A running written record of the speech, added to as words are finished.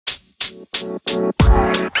What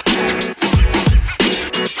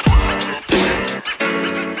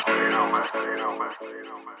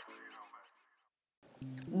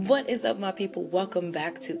is up, my people? Welcome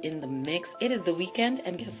back to In the Mix. It is the weekend,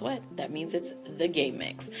 and guess what? That means it's the game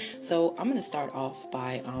mix. So I'm going to start off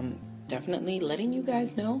by definitely letting you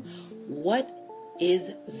guys know what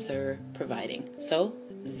is Xur providing. So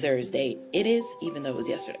Xur's Day it is, even though it was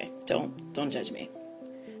yesterday. Don't judge me.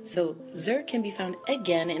 So Xur can be found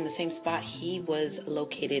again in the same spot he was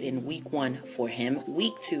located in week 1 for him,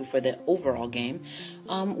 week 2 for the overall game,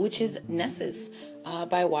 which is Nessus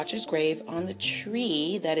by Watcher's Grave on the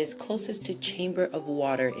tree that is closest to Chamber of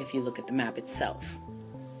Water if you look at the map itself.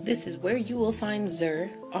 This is where you will find Xur,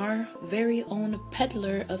 our very own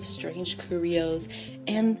peddler of strange curios,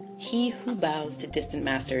 and he who bows to distant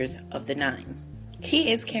masters of the Nine.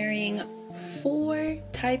 He is carrying 4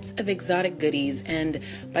 types of exotic goodies, and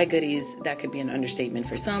by goodies that could be an understatement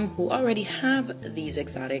for some who already have these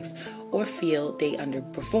exotics or feel they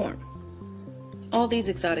underperform. All these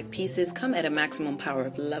exotic pieces come at a maximum power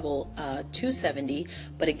of level 270,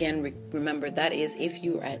 but again, remember that is if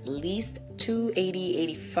you're at least 280,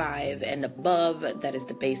 85 and above, that is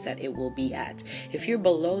the base that it will be at. If you're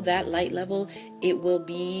below that light level, it will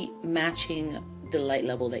be matching the light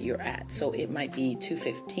level that you're at. So it might be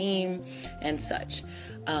 215 and such.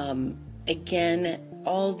 Again,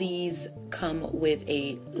 all these come with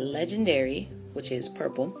a legendary, which is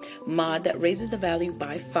purple, mod that raises the value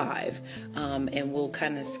by 5 and will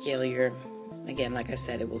kind of scale your, again, like I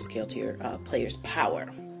said, it will scale to your player's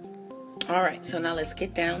power. All right, so now let's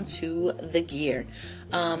get down to the gear.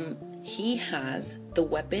 He has the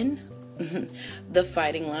weapon, the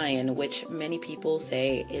Fighting Lion, which many people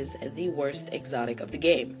say is the worst exotic of the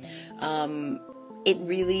game. I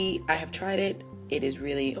have tried it. It is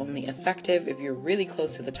really only effective if you're really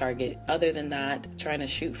close to the target. Other than that, trying to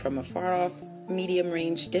shoot from a far off medium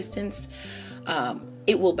range distance,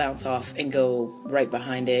 it will bounce off and go right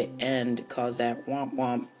behind it and cause that womp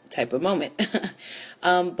womp type of moment.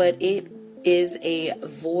 But it is a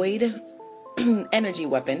void energy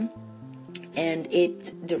weapon, and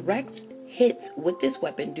it direct hits with this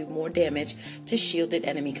weapon do more damage to shielded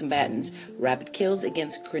enemy combatants. Rapid kills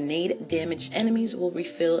against grenade damaged enemies will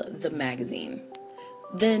refill the magazine.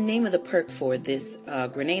 The name of the perk for this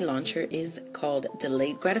grenade launcher is called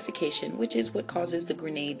Delayed Gratification, which is what causes the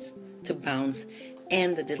grenades to bounce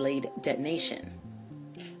and the delayed detonation.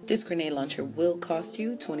 This grenade launcher will cost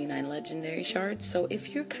you 29 legendary shards, so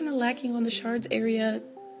if you're kind of lacking on the shards area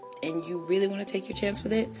and you really want to take your chance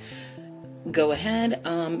with it, go ahead.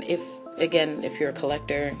 If you're a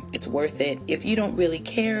collector, it's worth it. If you don't really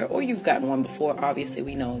care or you've gotten one before, obviously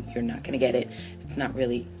we know you're not going to get it. It's not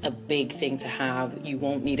really a big thing to have. You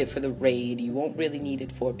won't need it for the raid. You won't really need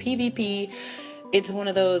it for PvP. It's one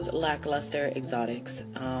of those lackluster exotics.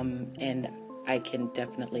 And I can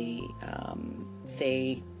definitely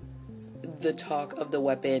say the talk of the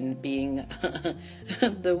weapon being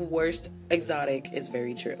the worst exotic is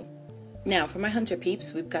very true. Now, for my hunter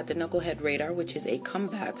peeps, we've got the Knucklehead Radar, which is a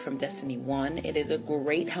comeback from Destiny 1. It is a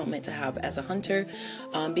great helmet to have as a hunter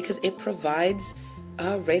because it provides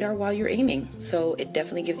radar while you're aiming. So it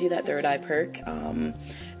definitely gives you that third eye perk.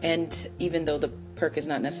 And even though the perk is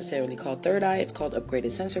not necessarily called third eye, it's called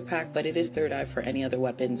upgraded sensor pack, but it is third eye for any other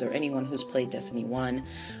weapons or anyone who's played Destiny 1.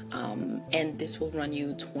 And this will run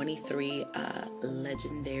you 23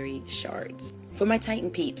 legendary shards. For my Titan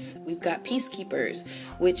peeps, we've got Peacekeepers,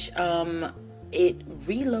 which it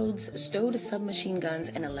reloads stowed submachine guns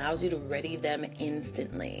and allows you to ready them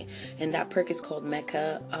instantly. And that perk is called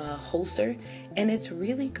Mecha Holster, and it's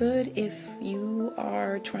really good if you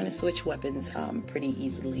are trying to switch weapons pretty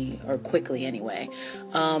easily or quickly anyway.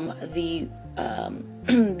 The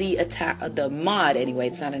mod anyway,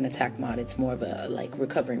 it's not an attack mod, it's more of a like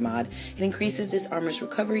recovery mod. It increases this armor's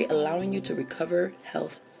recovery, allowing you to recover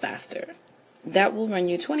health faster. That will run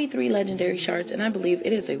you 23 legendary shards, and I believe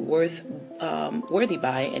it is a worthy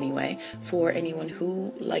buy anyway for anyone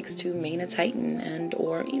who likes to main a Titan and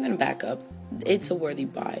or even backup. It's a worthy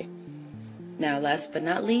buy. Now, last but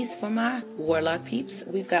not least, for my Warlock peeps,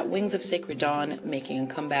 we've got Wings of Sacred Dawn making a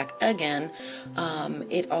comeback again.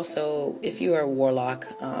 It also, if you are a Warlock,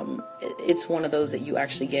 it's one of those that you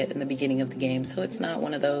actually get in the beginning of the game. So it's not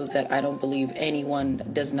one of those that I don't believe anyone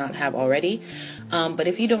does not have already. But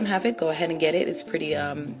if you don't have it, go ahead and get it. It's pretty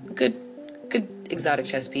good good exotic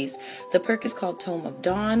chest piece. The perk is called Tome of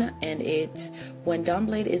Dawn, and when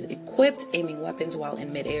Dawnblade is equipped, aiming weapons while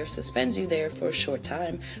in midair suspends you there for a short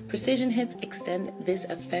time. Precision hits extend this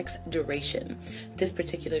effect's duration. This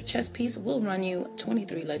particular chest piece will run you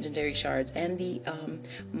 23 legendary shards, and the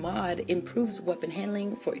mod improves weapon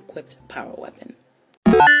handling for equipped power weapon.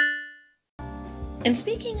 And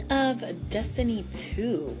speaking of Destiny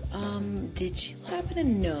 2, did you happen to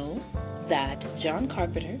know that John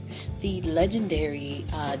Carpenter, the legendary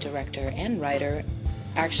director and writer,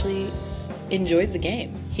 actually enjoys the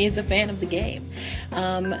game? He is a fan of the game.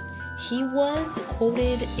 He was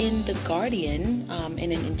quoted in The Guardian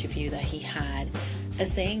in an interview that he had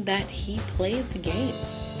as saying that he plays the game.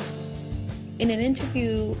 In an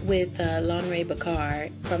interview with Lanray Bakar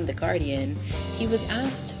from The Guardian, he was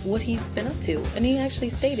asked what he's been up to, and he actually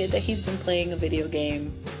stated that he's been playing a video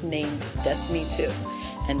game named Destiny 2,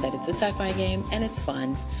 and that it's a sci-fi game and it's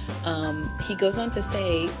fun. He goes on to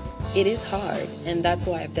say, it is hard, and that's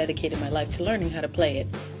why I've dedicated my life to learning how to play it.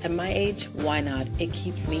 At my age, why not? It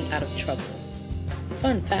keeps me out of trouble.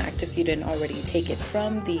 Fun fact, if you didn't already take it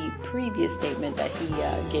from the previous statement that he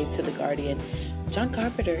gave to The Guardian, John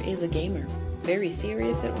Carpenter is a gamer. Very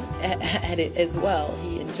serious at it as well.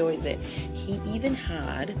 He enjoys it. He even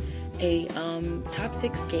had a top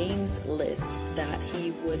 6 games list that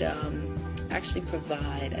he would actually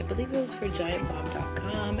provide. I believe it was for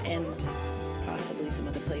giantbomb.com and possibly some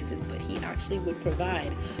other places, but he actually would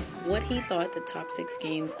provide what he thought the top 6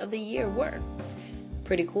 games of the year were.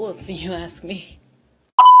 Pretty cool if you ask me.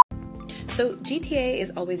 So GTA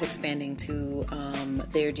is always expanding to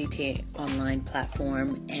their GTA Online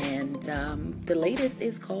platform, and the latest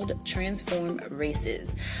is called Transform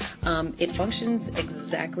Races. It functions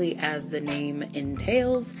exactly as the name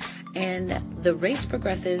entails, and the race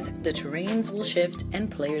progresses, the terrains will shift, and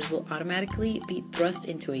players will automatically be thrust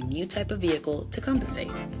into a new type of vehicle to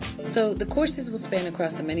compensate. So the courses will span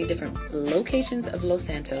across the many different locations of Los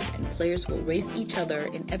Santos, and players will race each other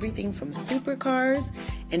in everything from supercars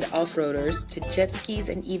and off-roaders to jet skis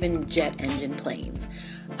and even jet engine planes.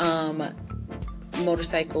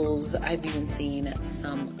 Motorcycles, I've even seen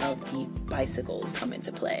some of the bicycles come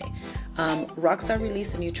into play. Rockstar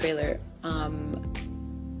released a new trailer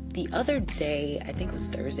the other day, I think it was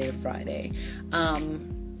Thursday or Friday,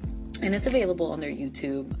 and it's available on their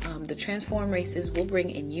YouTube. The Transform Races will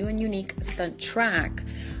bring a new and unique stunt track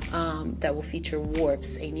that will feature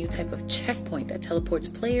warps, a new type of checkpoint that teleports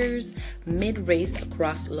players mid-race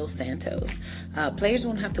across Los Santos. Players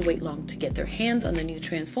won't have to wait long to get their hands on the new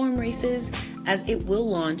Transform Races, as it will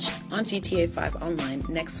launch on GTA 5 Online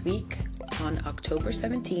next week on October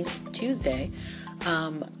 17th, Tuesday,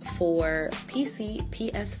 for PC,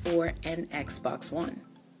 PS4, and Xbox One.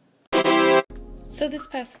 So this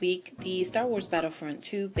past week, the Star Wars Battlefront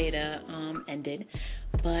 2 beta ended,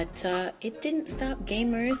 but it didn't stop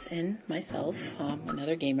gamers and myself,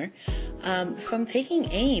 another gamer, from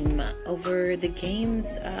taking aim over the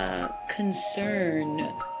game's concern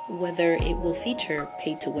whether it will feature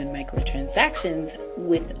pay-to-win microtransactions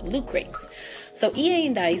with loot crates. So EA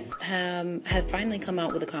and DICE have finally come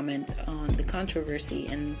out with a comment on the controversy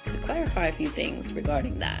and to clarify a few things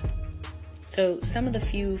regarding that. So some of the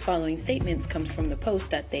few following statements comes from the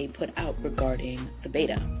post that they put out regarding the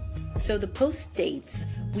beta. So the post states,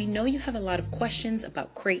 we know you have a lot of questions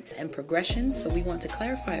about crates and progression, so we want to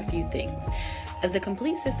clarify a few things, as the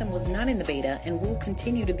complete system was not in the beta and will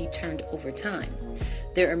continue to be turned over time.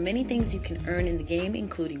 There are many things you can earn in the game,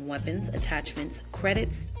 including weapons, attachments,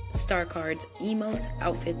 credits, star cards, emotes,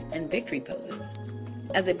 outfits, and victory poses.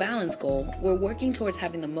 As a balance goal, we're working towards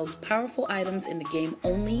having the most powerful items in the game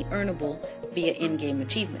only earnable via in-game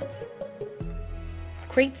achievements.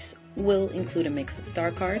 Crates will include a mix of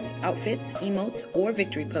star cards, outfits, emotes, or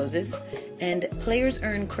victory poses, and players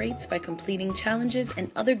earn crates by completing challenges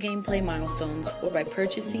and other gameplay milestones or by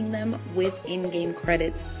purchasing them with in-game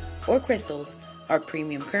credits or crystals, our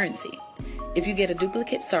premium currency. If you get a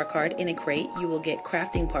duplicate star card in a crate, you will get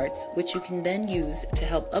crafting parts, which you can then use to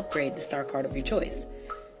help upgrade the star card of your choice.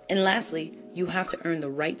 And lastly, you have to earn the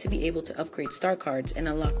right to be able to upgrade star cards and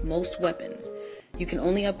unlock most weapons. You can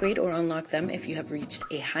only upgrade or unlock them if you have reached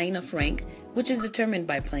a high enough rank, which is determined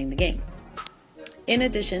by playing the game. In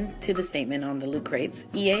addition to the statement on the loot crates,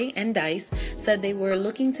 EA and DICE said they were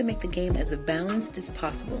looking to make the game as balanced as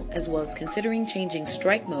possible, as well as considering changing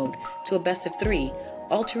strike mode to a best of 3,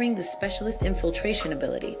 altering the specialist infiltration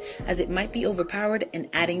ability, as it might be overpowered, and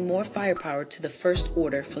adding more firepower to the First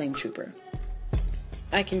Order Flame Trooper.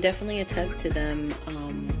 I can definitely attest to them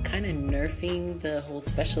kind of nerfing the whole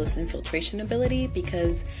specialist infiltration ability,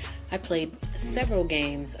 because I played several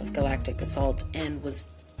games of Galactic Assault and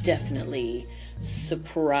was definitely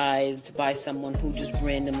surprised by someone who just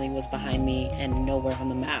randomly was behind me and nowhere on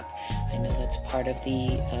the map. I know that's part of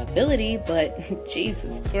the ability, but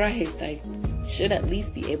Jesus Christ, I should at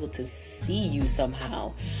least be able to see you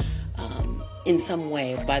somehow, in some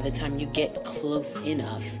way by the time you get close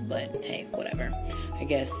enough. But hey, whatever. I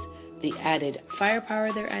guess the added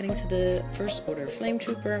firepower they're adding to the First Order Flame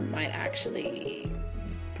Trooper might actually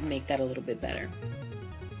make that a little bit better.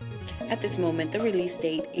 At this moment, the release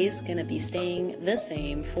date is going to be staying the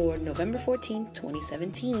same for November 14th,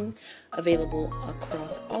 2017, available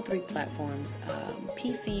across all three platforms,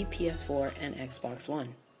 PC, PS4, and Xbox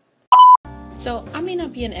One. So, I may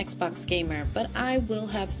not be an Xbox gamer, but I will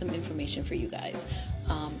have some information for you guys.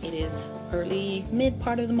 It is early, mid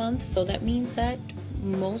part of the month, so that means that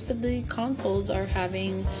most of the consoles are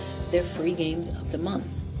having their free games of the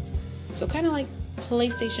month. So kind of like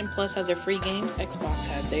PlayStation Plus has their free games, Xbox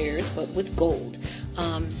has theirs, but with gold.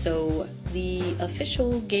 So the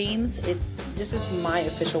official games, this is my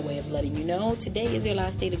official way of letting you know. Today is your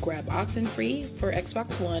last day to grab Oxenfree for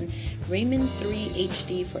Xbox One, Rayman 3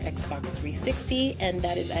 HD for Xbox 360, and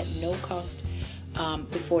that is at no cost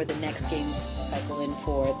before the next games cycle in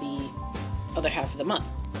for the other half of the month.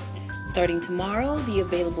 Starting tomorrow, the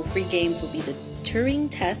available free games will be the Turing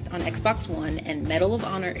Test on Xbox One and Medal of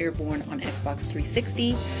Honor Airborne on Xbox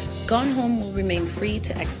 360. Gone Home will remain free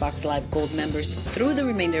to Xbox Live Gold members through the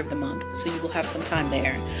remainder of the month, so you will have some time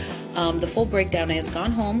there. The full breakdown is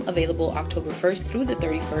Gone Home, available October 1st through the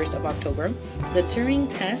 31st of October. The Turing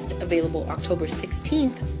Test, available October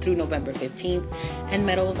 16th through November 15th. And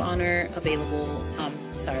Medal of Honor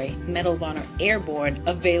Medal of Honor Airborne,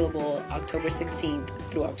 available October 16th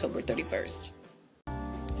through October 31st.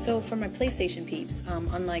 So for my PlayStation peeps,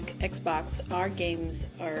 unlike Xbox, our games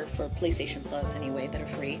are for PlayStation Plus anyway, that are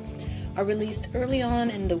free, are released early on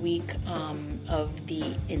in the week of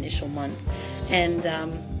the initial month. And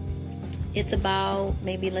it's about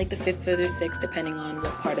maybe like the 5th or the 6th, depending on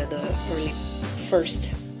what part of the early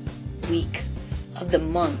first week of the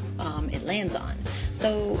month it lands on.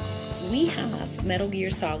 So we have Metal Gear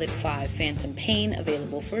Solid 5 Phantom Pain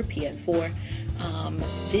available for PS4.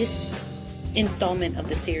 This installment of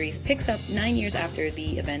the series picks up 9 years after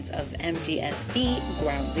the events of MGS-V,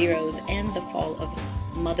 Ground Zeroes, and the fall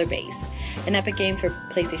of Mother Base. An epic game for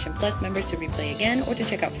PlayStation Plus members to replay again or to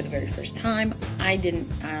check out for the very first time. I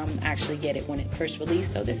didn't actually get it when it first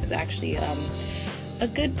released, so this is actually a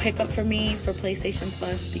good pickup for me for PlayStation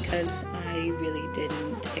Plus, because I really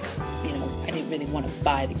I didn't really want to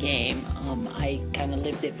buy the game. I kind of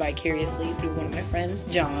lived it vicariously through one of my friends,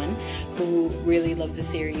 John, who really loves the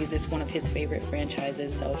series. It's one of his favorite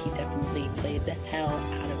franchises, so he definitely played the hell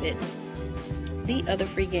out of it. The other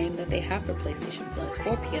free game that they have for PlayStation Plus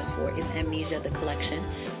for PS4 is Amnesia: The Collection,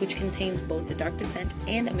 which contains both The Dark Descent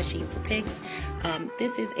and A Machine for Pigs.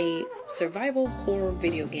 This is a survival horror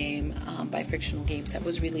video game by Frictional Games that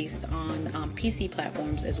was released on PC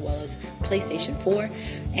platforms as well as PlayStation 4.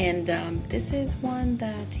 And this is one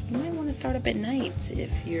that you might want to start up at night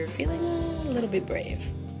if you're feeling a little bit brave.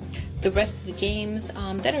 The rest of the games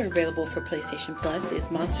that are available for PlayStation Plus is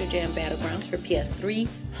Monster Jam Battlegrounds for PS3,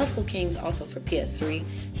 Hustle Kings also for PS3,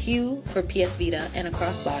 Hue for PS Vita and a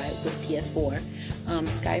cross-buy with PS4,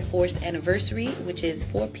 Skyforce Anniversary, which is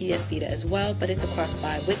for PS Vita as well, but it's a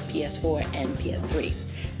cross-buy with PS4 and PS3.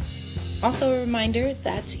 Also a reminder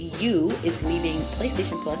that You is leaving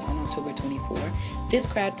PlayStation Plus on October 24. This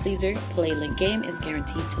crowd pleaser play link game is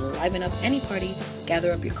guaranteed to liven up any party.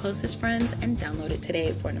 Gather up your closest friends and download it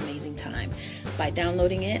today for an amazing time. By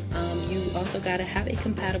downloading it, you also gotta have a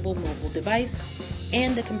compatible mobile device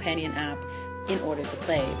and the companion app in order to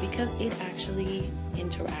play, because it actually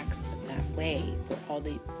interacts that way for all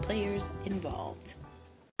the players involved.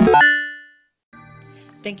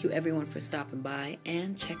 Thank you everyone for stopping by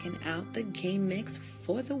and checking out the game mix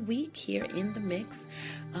for the week here in the mix.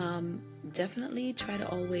 Definitely try to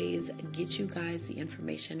always get you guys the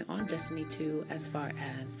information on Destiny 2 as far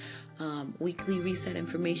as weekly reset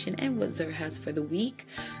information and what Xur has for the week,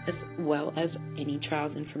 as well as any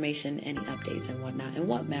trials information, any updates and whatnot, and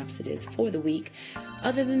what maps it is for the week.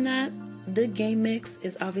 Other than that, the game mix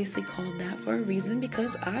is obviously called that for a reason,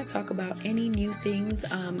 because I talk about any new things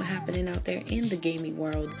happening out there in the gaming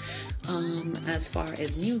world, as far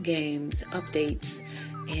as new games, updates,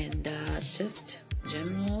 and just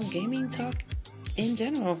general gaming talk in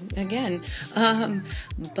general again.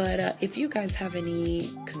 But if you guys have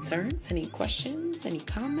any concerns, any questions, any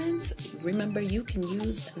comments, remember you can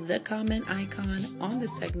use the comment icon on the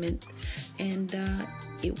segment, and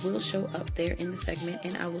it will show up there in the segment,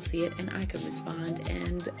 and I will see it and I can respond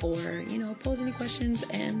and or pose any questions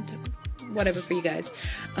and whatever for you guys.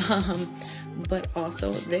 But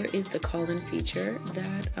also there is the call-in feature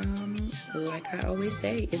that, like I always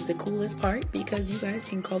say, is the coolest part, because you guys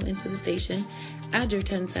can call into the station, add your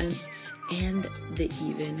 10 cents, and the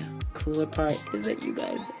even cooler part is that you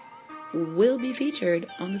guys will be featured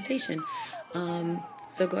on the station.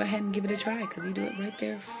 So go ahead and give it a try, because you do it right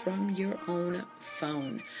there from your own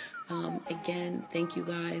phone. Again, thank you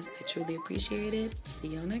guys. I truly appreciate it. See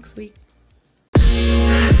y'all next week.